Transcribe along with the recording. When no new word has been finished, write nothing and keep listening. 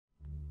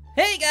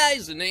Hey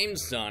guys, the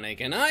name's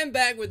Sonic, and I'm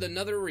back with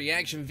another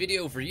reaction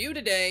video for you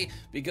today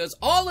because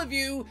all of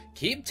you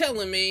keep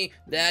telling me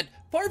that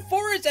Part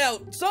 4 is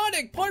out!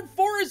 Sonic, Part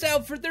 4 is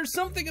out for There's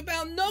Something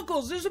About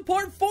Knuckles! There's a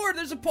Part 4!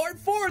 There's a Part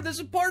 4! There's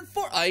a Part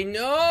 4! I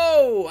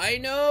know!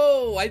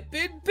 I've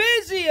been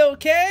busy,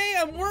 okay?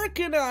 I'm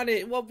working on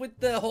it! What with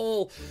the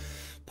whole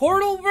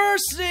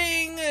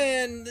portal-versing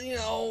and, you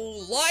know,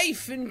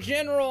 life in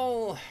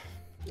general.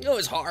 You know,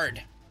 it's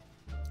hard.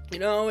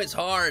 It's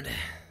hard.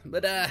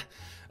 But,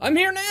 I'm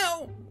here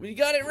now. We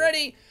got it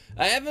ready.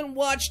 I haven't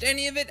watched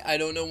any of it. I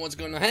don't know what's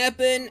going to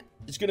happen.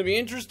 It's going to be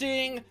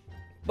interesting.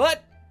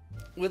 But,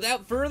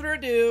 without further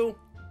ado,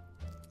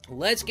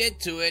 let's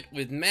get to it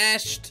with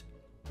Mashed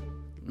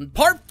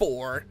Part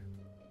 4.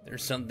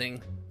 There's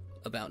Something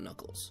About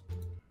Knuckles.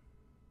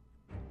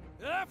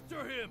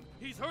 After him!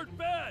 He's hurt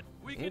bad!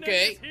 We can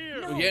Okay, end this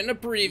here! we're getting a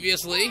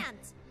previously.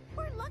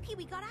 We're lucky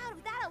we got out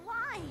of that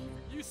alive.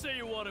 You say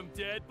you want him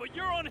dead, but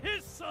you're on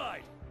his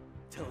side!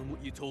 Tell him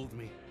what you told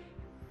me.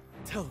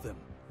 Tell them.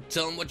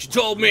 Tell him what you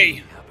told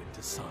me. What happened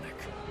to Sonic?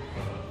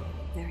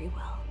 Very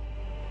well.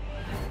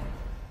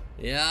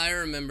 Yeah, I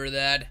remember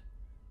that.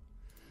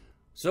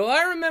 So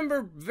I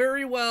remember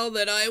very well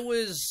that I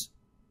was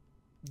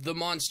the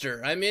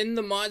monster. I'm in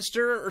the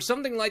monster or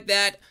something like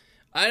that.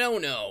 I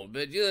don't know,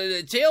 but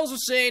Tails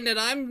was saying that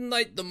I'm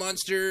like the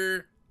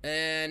monster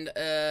and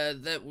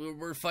that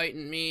we're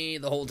fighting me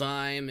the whole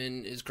time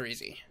and it's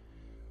crazy.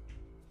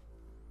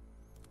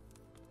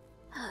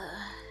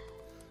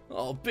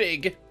 Oh,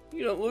 big.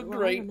 You don't look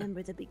great. I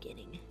remember the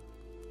beginning.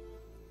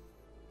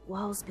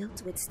 Walls built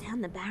to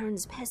withstand the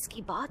Baron's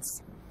pesky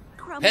bots.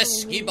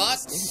 Pesky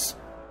bots?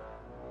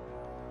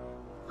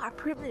 Our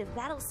primitive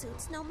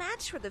battlesuits no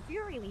match for the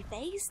fury we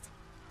faced.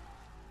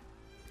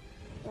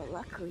 But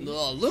luckily...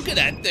 Oh, look at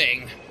that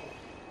thing.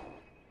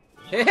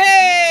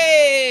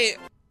 Hey!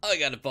 I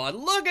got a pod.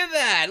 Look at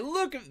that!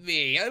 Look at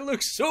me! I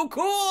look so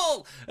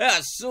cool! A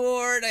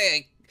sword,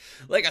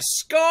 like a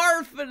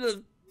scarf and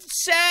a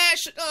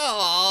sash.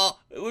 Oh,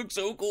 it looks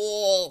so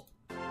cool.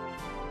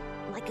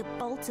 Like a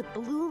bolt of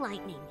blue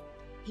lightning.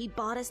 He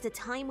bought us the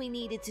time we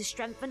needed to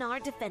strengthen our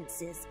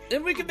defenses.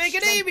 Then we can make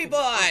an Amy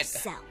bot!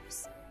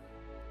 Ourselves.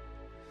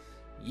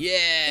 Yeah.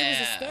 It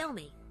was a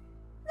stalemate.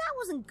 That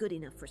wasn't good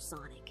enough for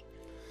Sonic.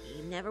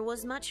 He never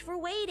was much for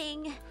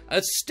waiting.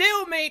 A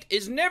stalemate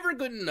is never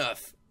good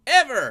enough.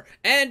 Ever.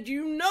 And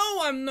you know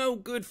I'm no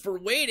good for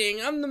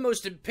waiting. I'm the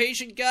most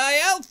impatient guy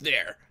out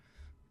there.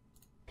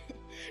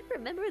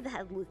 Remember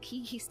that look he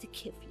used to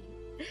give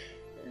you?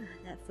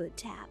 That foot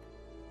tap.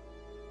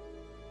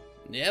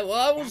 Yeah,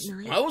 well,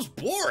 I was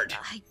bored.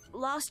 I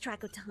lost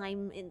track of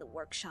time in the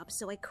workshop,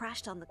 so I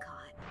crashed on the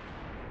cot.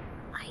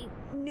 I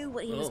knew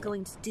what he was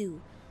going to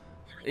do.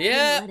 I couldn't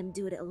let him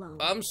do it alone.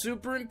 I'm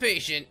super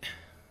impatient.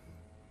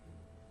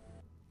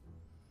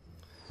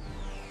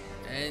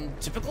 And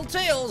typical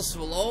Tails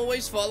will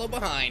always follow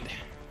behind.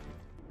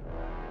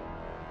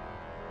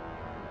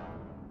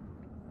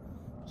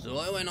 So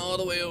I went all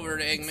the way over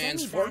to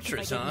Eggman's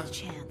fortress, huh?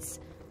 Chance.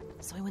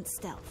 So I went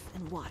stealth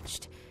and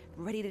watched,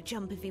 ready to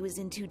jump if he was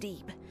in too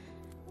deep.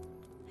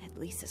 At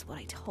least that's what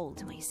I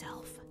told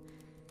myself.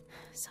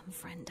 Some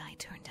friend I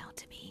turned out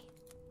to be.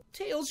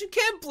 Tails, you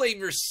can't blame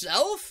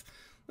yourself.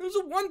 There's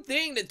the one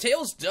thing that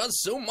Tails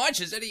does so much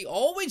is that he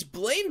always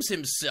blames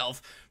himself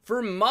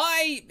for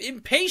my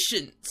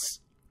impatience.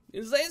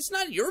 It's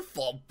not your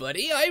fault,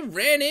 buddy. I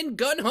ran in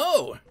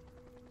gun-ho.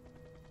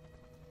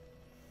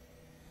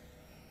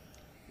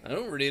 I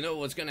don't really know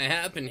what's gonna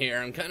happen here.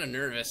 I'm kind of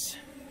nervous.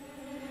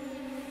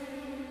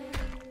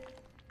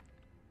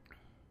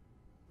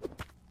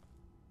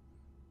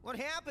 What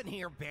happened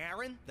here,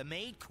 Baron? The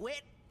maid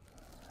quit?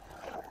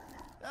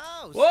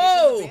 Oh,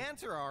 whoa! skipping the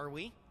banter, are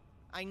we?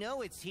 I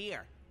know it's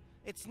here.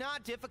 It's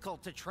not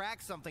difficult to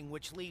track something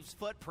which leaves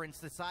footprints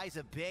the size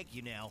of Big,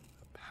 you know.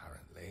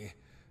 Apparently,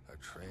 a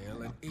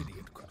trail an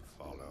idiot could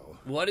follow.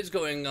 What is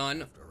going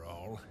on? After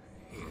all,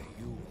 here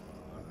you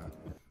are.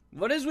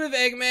 What is with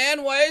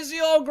Eggman? Why is he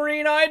all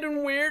green-eyed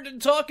and weird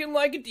and talking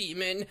like a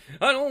demon?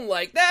 I don't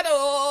like that at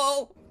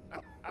all!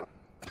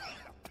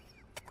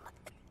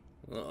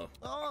 Uh-oh.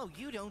 Oh,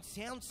 you don't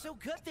sound so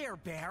good there,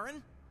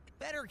 Baron.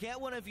 Better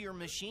get one of your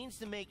machines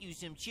to make you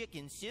some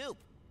chicken soup.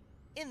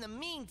 In the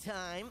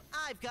meantime,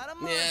 I've got a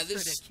monster yeah,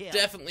 this to kill.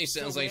 definitely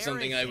sounds like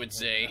something I would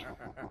say.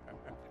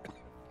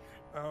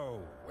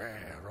 Oh,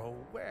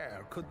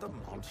 where could the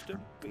monster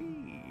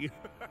be?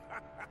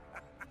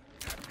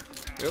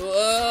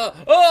 Oh!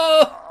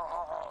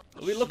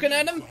 Are we looking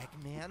at him?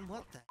 Eggman,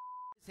 what the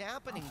is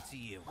happening to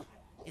you?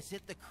 Is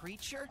it the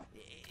creature?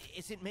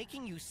 Is it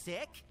making you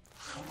sick?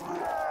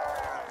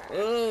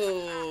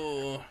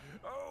 Oh.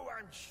 Oh,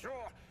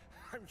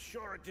 I'm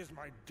sure it is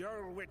my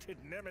dull-witted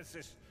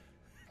nemesis,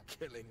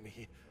 killing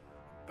me,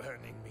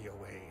 burning me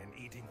away, and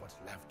eating what's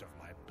left of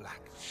my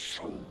black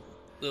soul.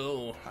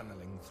 Oh.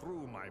 Tunneling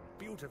through my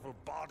beautiful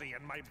body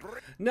and my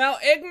brain. Now,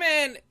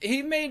 Eggman,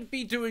 he may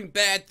be doing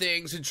bad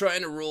things and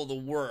trying to rule the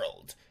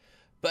world,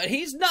 but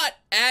he's not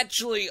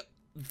actually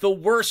the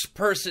worst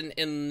person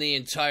in the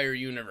entire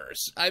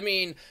universe. I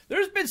mean,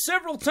 there's been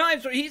several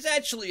times where he's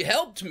actually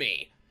helped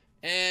me.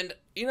 And,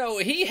 you know,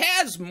 he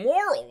has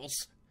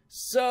morals.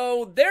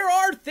 So there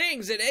are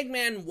things that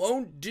Eggman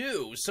won't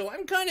do. So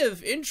I'm kind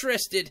of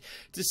interested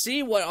to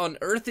see what on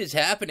earth is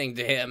happening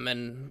to him.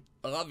 And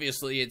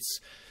obviously it's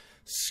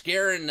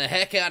scaring the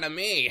heck out of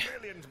me.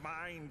 Brilliant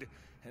mind,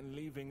 and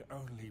leaving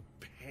only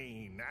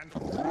pain and...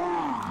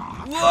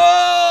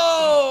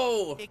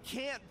 Whoa! It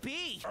can't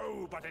be!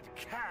 Oh, but it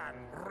can,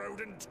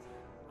 rodent!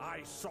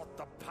 I sought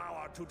the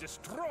power to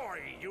destroy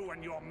you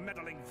and your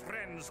meddling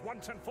friends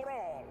once and for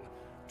all.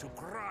 To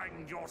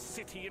grind your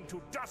city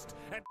into dust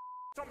and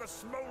on the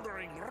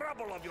smoldering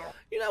rubble of your...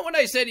 You know, when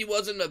I said he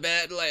wasn't a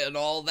bad, like, at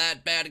all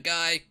that bad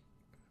guy,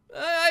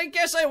 I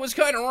guess I was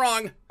kind of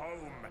wrong.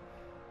 home.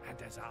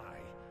 And as I,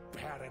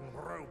 Baron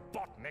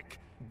Robotnik,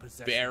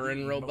 possess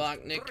Baron the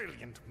Robotnik? most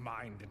brilliant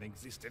mind in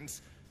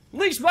existence... At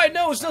least my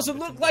nose doesn't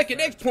look like an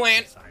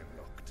eggplant. As I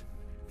looked,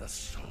 the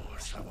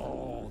source of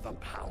all the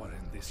power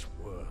in this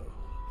world.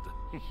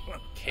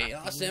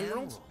 Chaos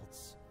Emeralds?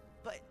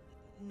 But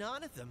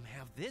none of them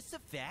have this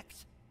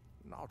effect.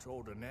 Not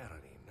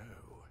ordinarily, no.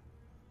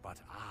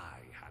 But I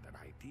had an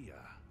idea.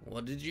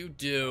 What did you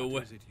do?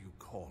 What is it you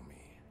call me?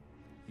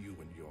 You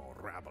and your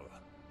rabble.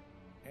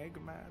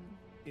 Eggman,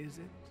 is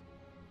it?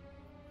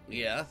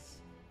 Yes.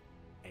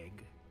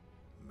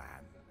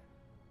 Eggman.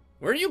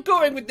 Where are you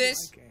going with this?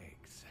 Like eggs.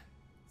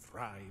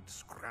 Fried,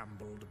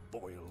 scrambled,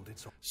 boiled,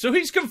 it's all... So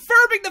he's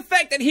confirming the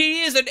fact that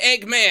he is an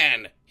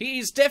Eggman.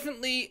 He's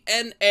definitely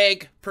an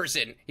egg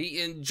person. He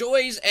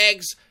enjoys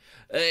eggs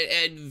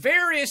in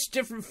various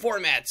different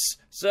formats.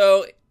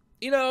 So,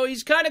 you know,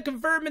 he's kind of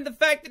confirming the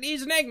fact that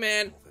he's an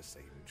Eggman. the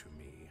same to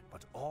me,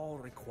 but all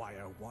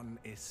require one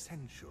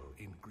essential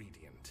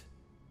ingredient.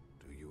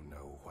 Do you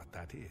know what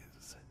that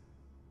is?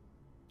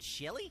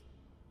 Chili?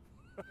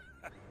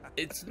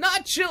 It's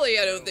not chili,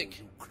 I don't think.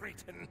 You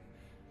cretin.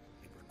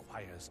 It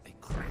requires a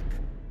crack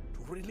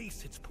to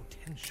release its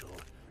potential,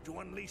 to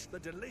unleash the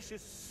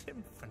delicious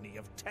symphony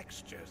of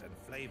textures and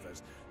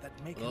flavors that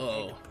make an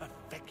egg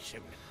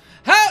perfection.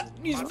 How?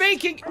 He's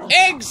making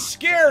eggs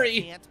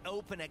scary. Can't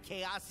open a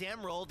Chaos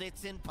Emerald,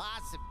 it's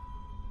impossible.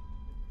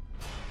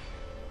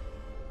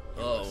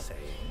 Oh.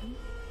 Saying?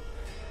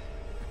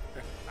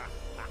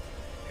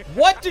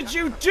 What did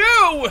you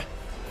do?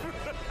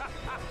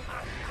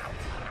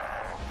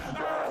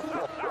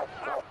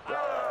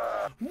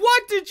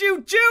 What did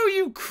you do,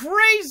 you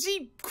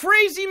crazy,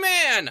 crazy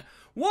man?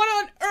 What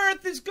on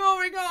earth is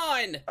going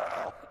on?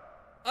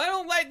 I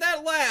don't like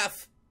that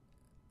laugh.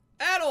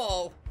 At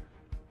all.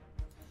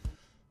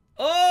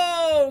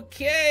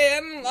 Okay,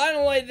 I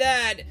don't like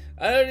that.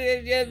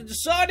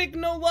 Sonic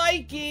no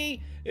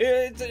likey.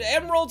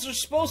 Emeralds are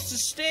supposed to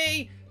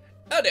stay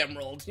an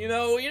emerald. You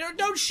know,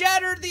 don't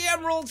shatter the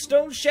emeralds.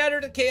 Don't shatter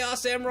the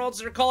Chaos Emeralds.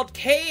 They're called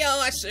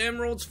Chaos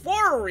Emeralds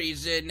for a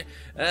reason.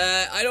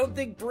 I don't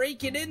think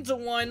breaking into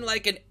one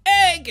like an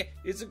egg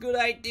is a good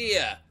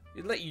idea.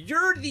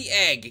 You're the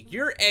egg.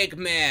 You're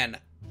Eggman.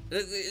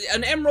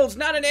 An emerald's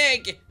not an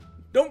egg.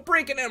 Don't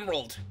break an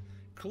emerald.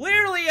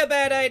 Clearly a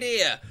bad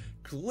idea.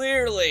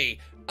 Clearly.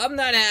 I'm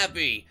not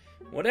happy.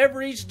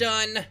 Whatever he's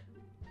done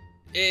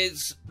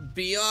is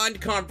beyond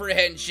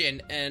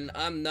comprehension, and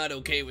I'm not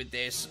okay with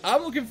this.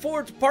 I'm looking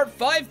forward to part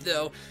 5,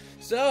 though.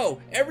 So,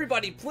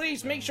 everybody,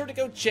 please make sure to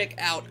go check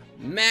out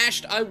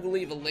Mashed. I will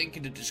leave a link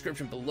in the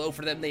description below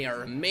for them. They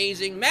are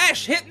amazing.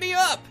 Mash, hit me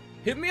up!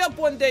 Hit me up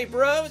one day,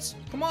 bros!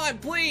 Come on,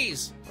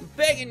 please! I'm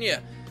begging you.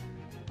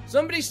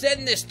 Somebody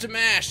send this to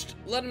Mashed.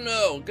 Let them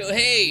know. Go,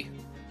 hey,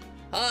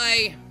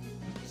 hi,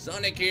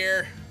 Sonic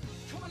here.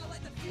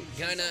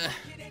 Kinda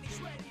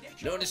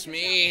notice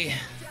me.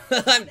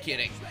 I'm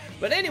kidding.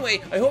 But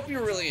anyway, I hope you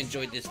really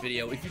enjoyed this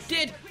video. If you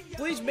did,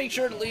 please make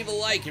sure to leave a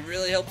like. It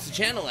really helps the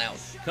channel out.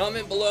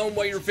 Comment below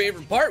what your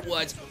favorite part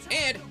was.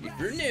 And if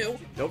you're new,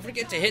 don't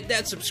forget to hit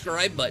that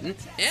subscribe button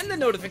and the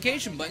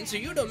notification button so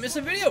you don't miss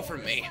a video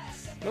from me.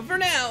 But for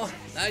now,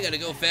 I gotta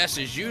go fast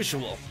as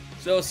usual.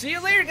 So see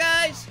you later,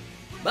 guys.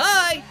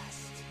 Bye.